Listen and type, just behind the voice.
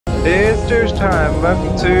It's Douch time,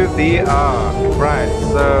 welcome to the Ark. Right,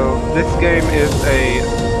 so this game is a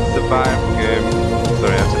survival game.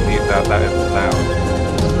 Sorry, I have to mute that, that is loud.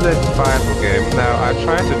 This is a survival game. Now, I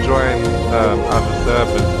tried to join other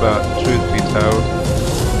servers, but truth be told,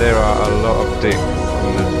 there are a lot of dicks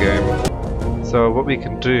in this game. So what we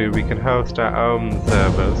can do, we can host our own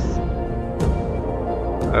servers.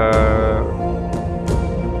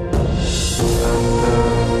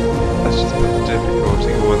 Let's just put the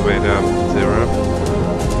difficulty all the way down to 0.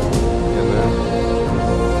 You know.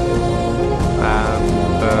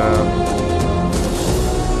 And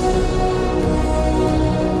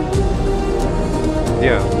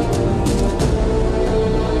yeah.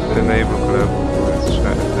 Enable global voice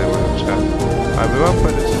chat if they want to chat. We won't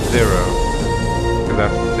put it to 0 because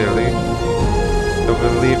that's silly. So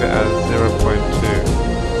we'll leave it as 0.2.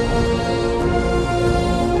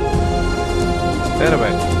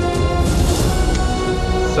 Anyway,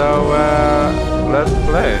 so let's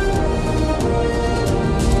play.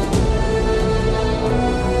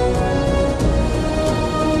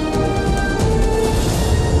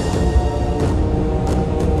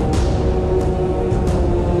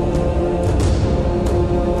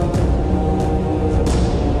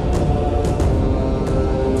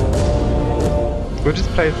 We'll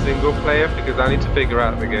just play single player because I need to figure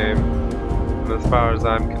out the game. And as far as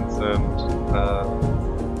I'm concerned,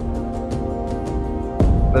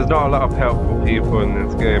 there's not a lot of helpful people in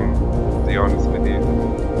this game, to be honest with you.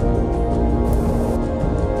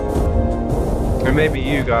 And maybe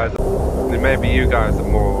you guys are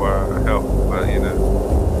more helpful, but you know,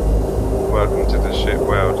 welcome to the shit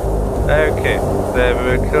world. Okay, there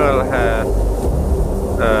we curl hair.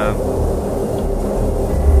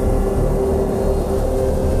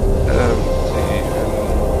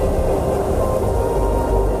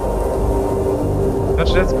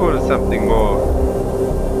 Actually, let's call it something more.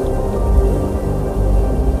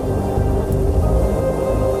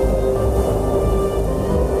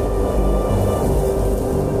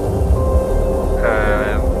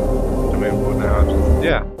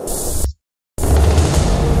 Yeah.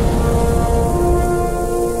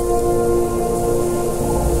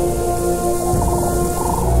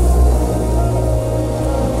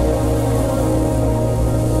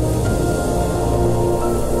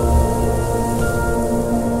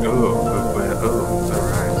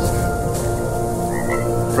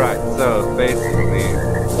 Right, so basically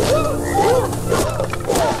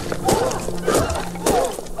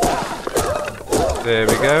there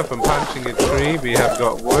we go, from punching a tree we have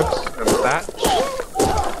got wood and thatch.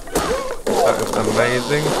 That is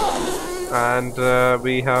amazing. And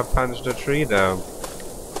we have punched a tree down.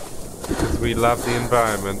 Because we love the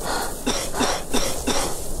environment.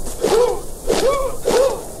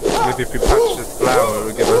 Maybe if we punch this flower it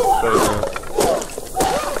will give us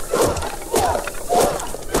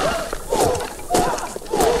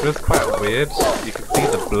It was quite weird. You could see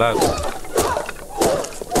the blood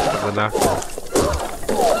of the knuckle.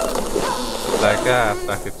 Like,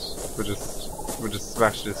 fuck it. We'll just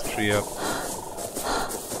smash this tree up.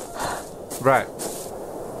 Right.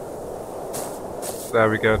 There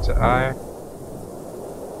we go to I.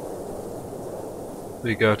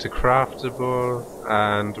 We go to craftable,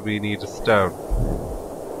 and we need a stone.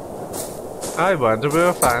 I wonder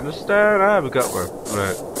we'll find a stone. Ah, we got one.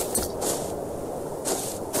 Right.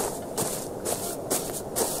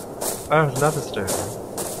 Oh, another stone.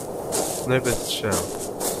 No, but shell.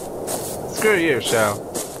 Screw you, shell.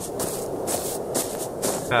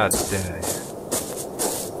 How dare you?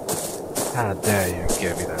 How dare you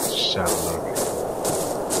give me that shell look?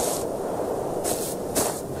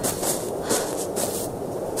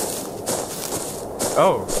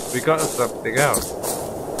 Oh, we got something else.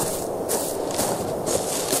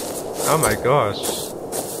 Oh my gosh.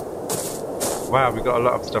 Wow, we got a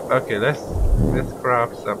lot of stuff. Okay, let's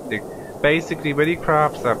craft something. Basically, when you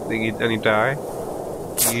craft something and you die,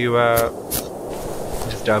 you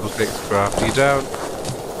just double click to craft. You don't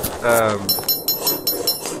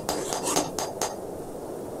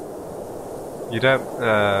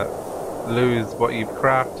lose what you've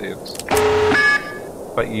crafted,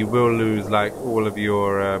 but you will lose like all of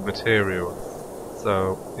your materials.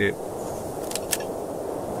 So it's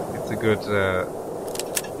a good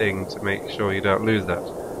thing to make sure you don't lose that.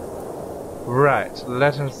 Right,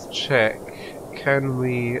 let us check. Can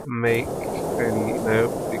we make any? No,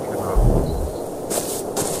 we cannot.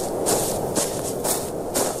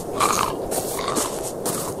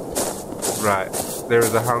 Right, there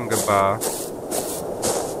is a hunger bar.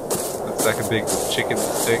 Looks like a big chicken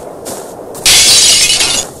stick.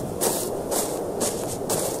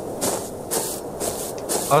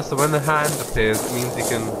 Also, when the hand appears, it means you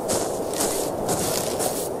can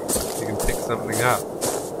pick something up.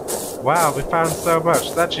 Wow, we found so much.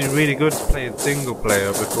 It's actually really good to play in single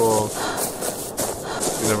player before,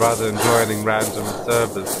 you know, rather than joining random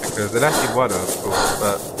servers, because unless you wanna, of course,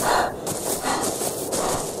 but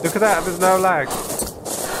look at that, there's no lag.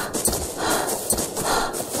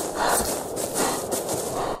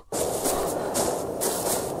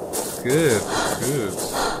 Good, good.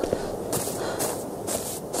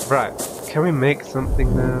 Right, can we make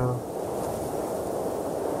something now?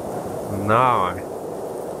 No.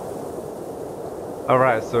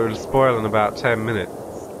 Alright, so it'll spoil in about 10 minutes.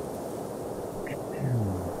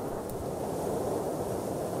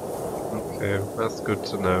 Okay, that's good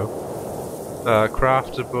to know.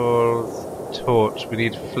 Craftables, torch, we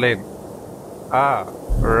need flint. Ah,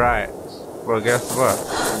 right. Well, guess what?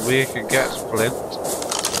 We could get flint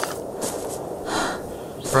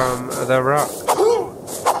from the rock.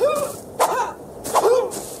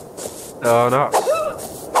 Oh no.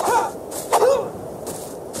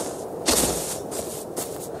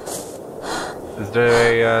 Is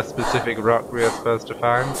there a specific rock we are supposed to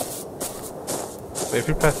find? If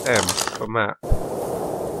you press M for map.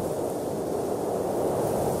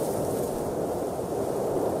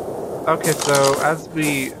 Okay, so as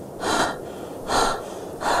we...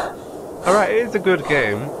 Alright, it is a good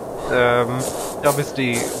game.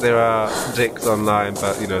 Obviously there are dicks online,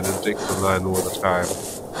 but you know, there's dicks online all the time.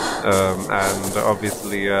 And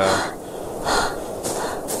obviously,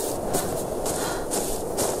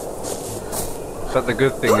 but the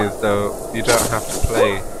good thing is though, you don't have to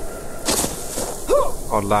play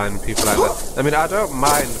online with people like that. I mean, I don't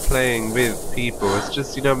mind playing with people, it's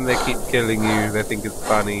just, you know, when they keep killing you, they think it's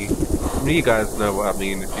funny. I mean, you guys know what I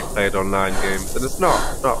mean if you played online games, and it's not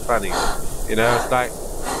funny. You know, it's like,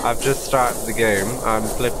 I've just started the game, I'm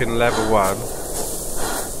flipping level 1,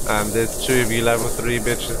 and there's 2 of you level 3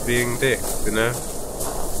 bitches being dicks, you know?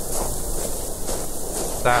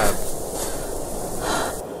 Sad.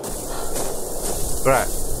 Right.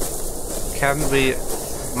 Can we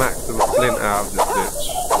smack some flint out of this bitch?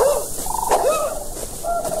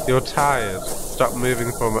 You're tired. Stop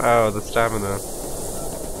moving from... Oh, the stamina.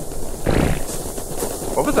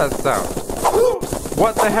 What was that sound?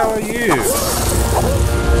 What the hell are you?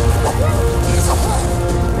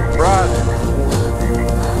 Run!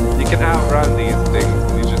 You can outrun these things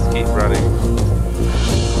if you just keep running.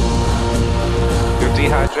 You're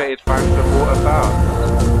dehydrated, find some water fast.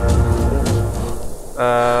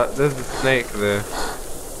 There's a snake there.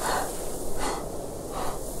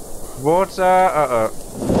 Water, so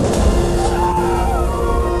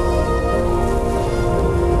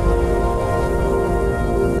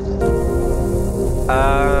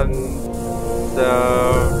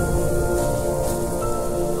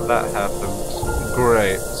that happened.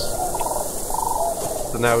 Great.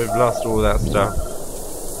 So now we've lost all that stuff.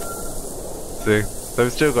 See? So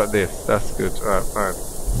we've still got this. That's good. Alright, fine.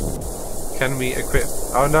 Can we equip?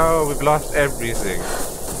 Oh no, we've lost everything.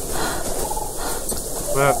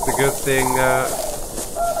 Well, it's a good thing.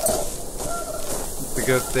 It's a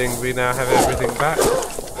good thing we now have everything back.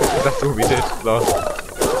 That's all we did. Lost.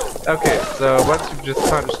 Okay, so once you've just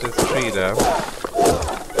punched this tree down.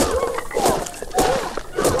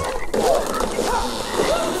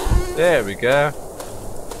 There we go.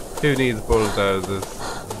 Who needs bulldozers?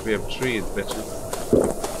 We have trees, bitches.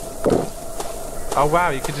 Oh wow,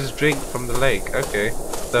 you can just drink from the lake. Okay,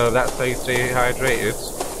 so that's how you stay hydrated.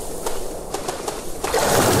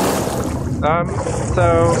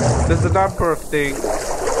 So there's a number of things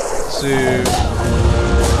to...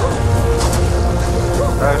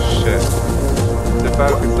 Oh shit. To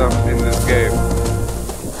focus on in this game.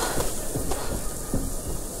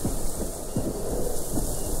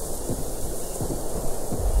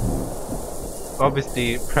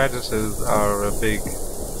 Obviously, predators are a big...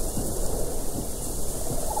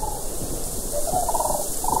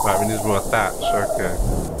 Right, we need more thatch, okay.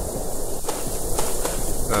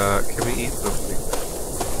 Can we eat something?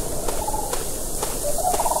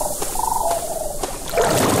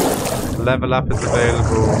 Level up is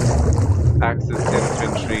available. Access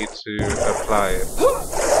inventory to apply it.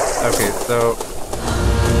 Okay, so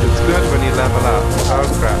it's good when you level up. Oh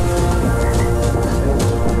crap.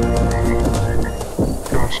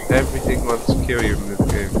 Gosh, everything wants to kill you in this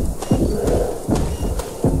game.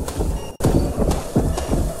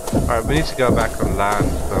 Alright, we need to go back on land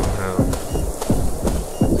somehow.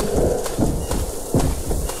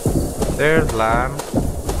 There's land.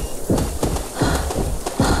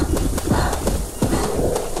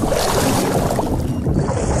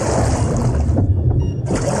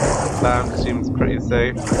 Land seems pretty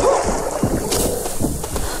safe.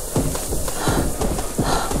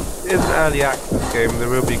 is an early access game, there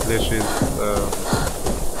will be glitches.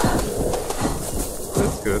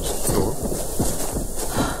 That's good, cool.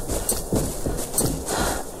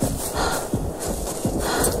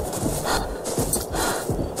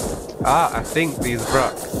 Ah, I think these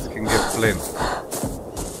rocks can give flint.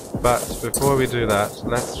 But before we do that,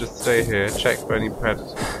 let's just stay here, check for any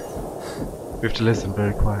predators. We have to listen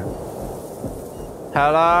very quiet.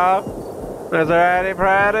 Hello? Is there any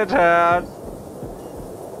predators?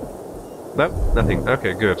 Nope, nothing.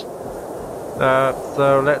 Okay, good.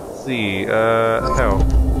 So let's see. Health.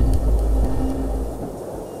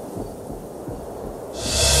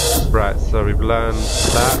 Right, so we've learned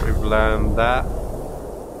that, we've learned that.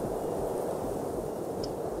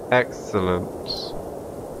 Excellent.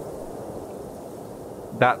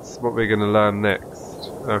 That's what we're going to learn next.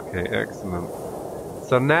 Okay, excellent.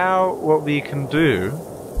 So now what we can do...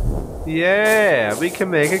 Yeah, we can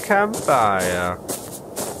make a campfire.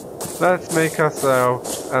 Let's make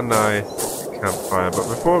ourselves a nice campfire. But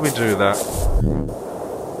before we do that,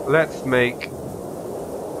 let's make...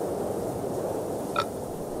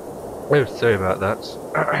 Oh, sorry about that.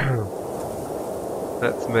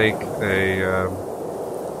 Let's make a...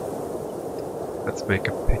 Let's make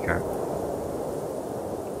a pickaxe.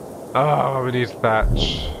 Oh, we need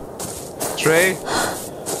thatch. Tree,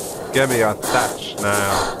 give me your thatch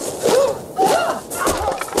now.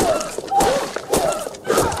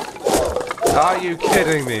 Are you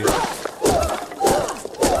kidding me?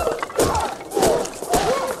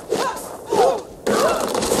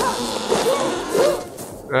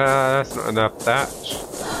 That's not enough thatch.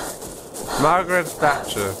 Margaret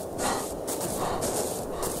Thatcher.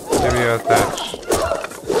 Give me your thatch.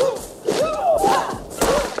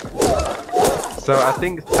 So I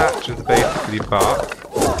think thatch is basically bark.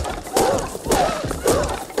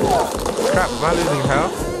 Crap, am I losing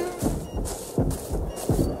health?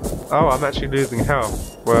 Oh, I'm actually losing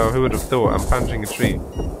health. Well, who would have thought? I'm punching a tree.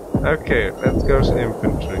 Okay, let's go to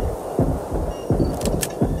infantry.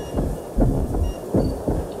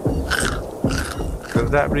 Does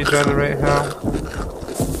that regenerate health?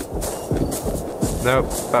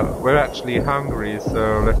 Nope, but we're actually hungry,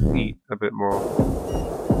 so let's eat a bit more.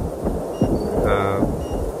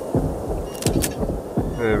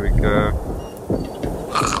 There we go.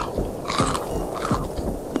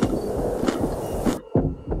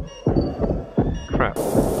 Crap.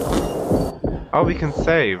 Oh, we can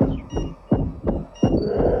save.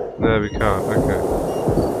 No, we can't. Okay.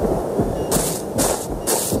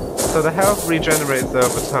 So the health regenerates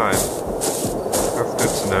over time. That's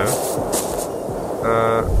good to know.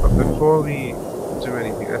 But before we do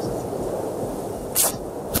anything else...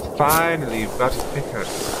 Finally, bloody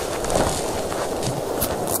pickaxe.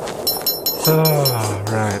 Oh,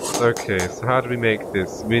 right, okay, so how do we make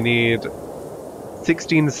this? We need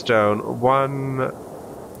 16 stone, 1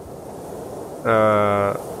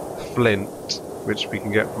 flint, which we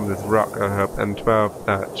can get from this rock, I hope, and 12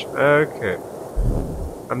 thatch. Okay.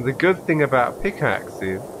 And the good thing about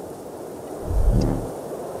pickaxes,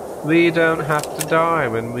 we don't have to die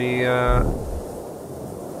when we, you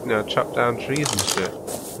know, chop down trees and shit.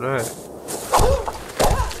 Right.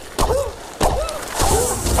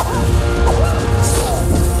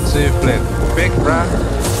 2 flint. Big rat.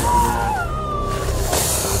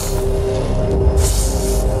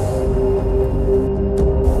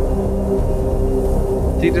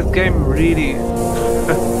 See, this game really...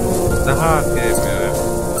 it's a hard game, you know.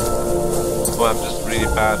 Well, I'm just really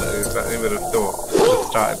bad at it, but who would have thought I just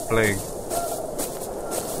started playing.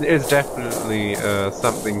 It is definitely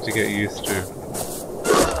something to get used to.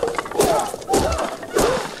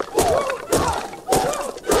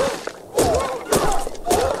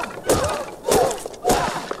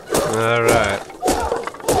 Alright.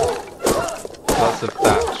 Lots of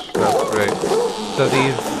thatch, that's great. So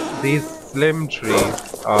these slim trees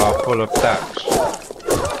are full of thatch.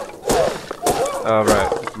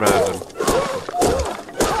 Alright, it's random.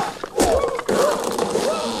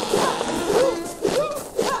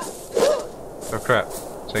 Oh crap,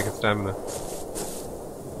 take a stamina.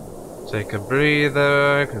 Take a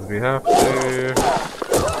breather, because we have to.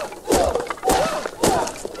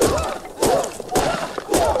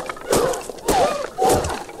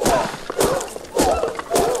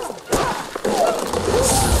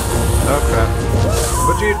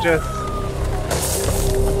 You just...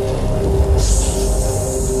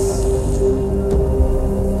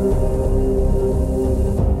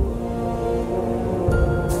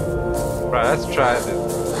 Right, let's try this.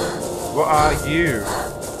 What are you?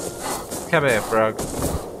 Come here, frog.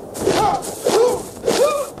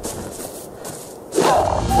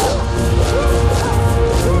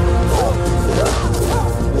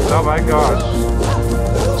 Oh Oh my gosh!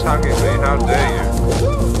 It's tugging me, how dare you!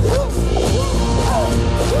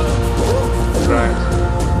 Right.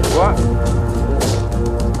 What?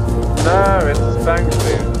 No, it spanked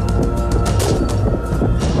me.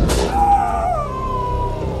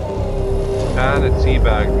 And it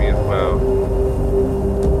teabagged me as well.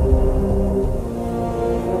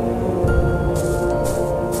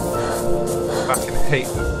 I fucking hate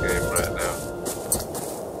this game right now.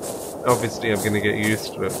 Obviously I'm gonna get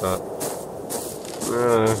used to it, but...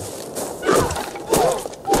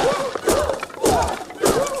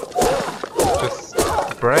 just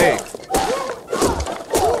break!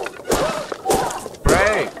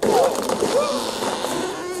 Break!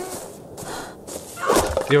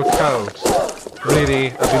 You're cold.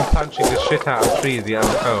 Really, I've been punching the shit out of trees, yet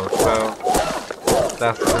I'm cold. Well,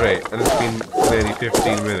 that's great. And it's been nearly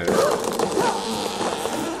 15 minutes.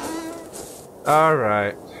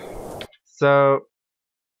 Alright. So,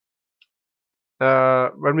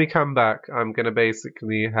 when we come back, I'm gonna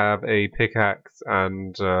basically have a pickaxe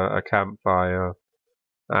and a campfire.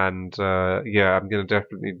 And yeah, I'm gonna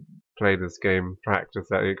definitely play this game, practice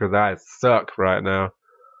that, because I suck right now.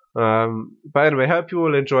 But anyway, hope you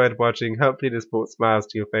all enjoyed watching. Hopefully this brought smiles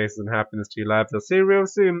to your faces and happiness to your lives. I'll see you real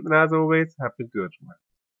soon, and as always, have a good one.